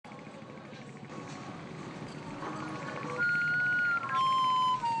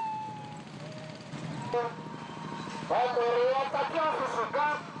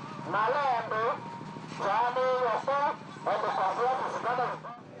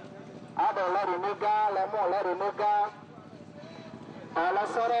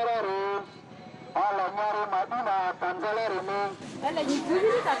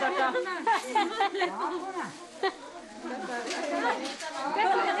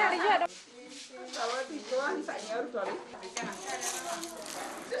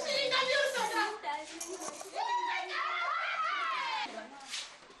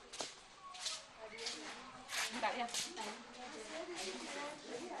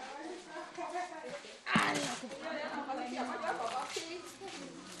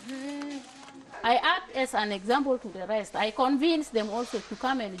I act as an example to the rest. I convince them also to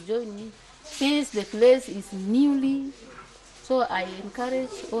come and join me since the place is newly. So I encourage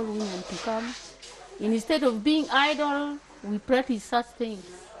all women to come. Instead of being idle, we practice such things.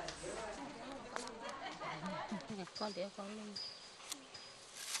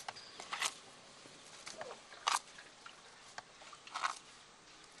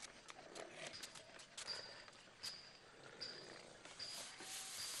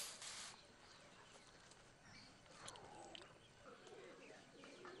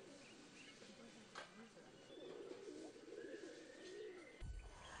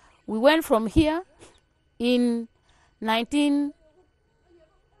 We went from here in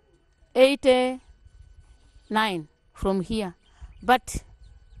 1989 from here. But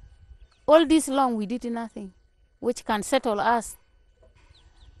all this long we did nothing which can settle us.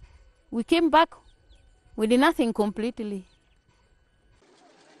 We came back with nothing completely.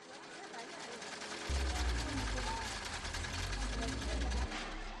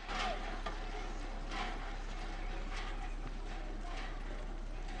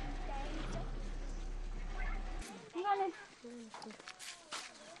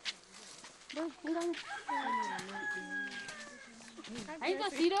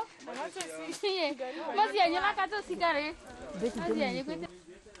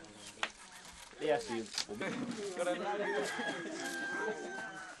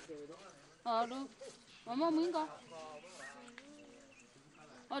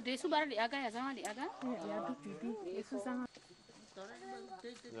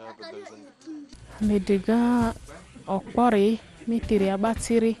 Mediga okpori mitiri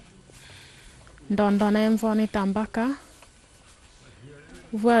abatiri ndondona emvoni tambaka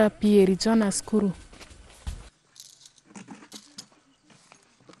voa pieri jona skuru.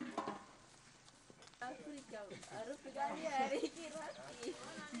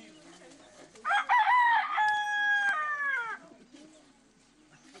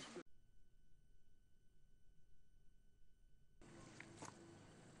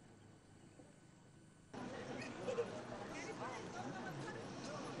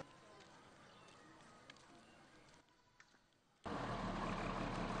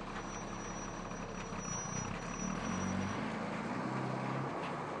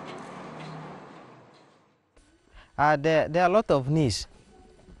 There are a lot of needs.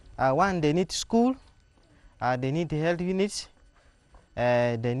 One, they need school, they need health units,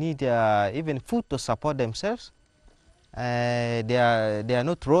 they need even food to support themselves. There are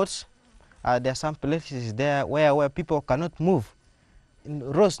not roads. There are some places there where people cannot move.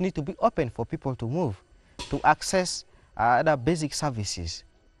 Roads need to be open for people to move, to access other basic services.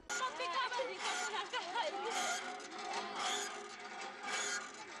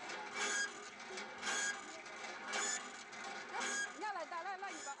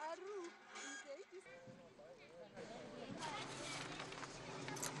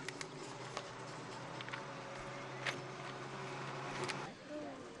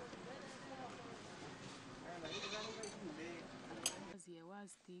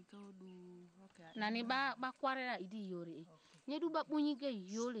 Nani ba kware idi yore. Nyedu ba punyike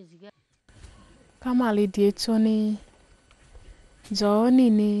yole ziga. Kama lidietoni joni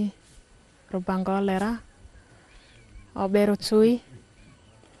ni rubangolera obero chui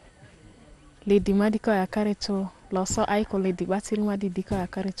lidi madiko ya kareto loso aiko lidi batiri madidiko ya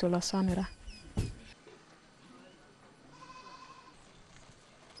kareto losonera.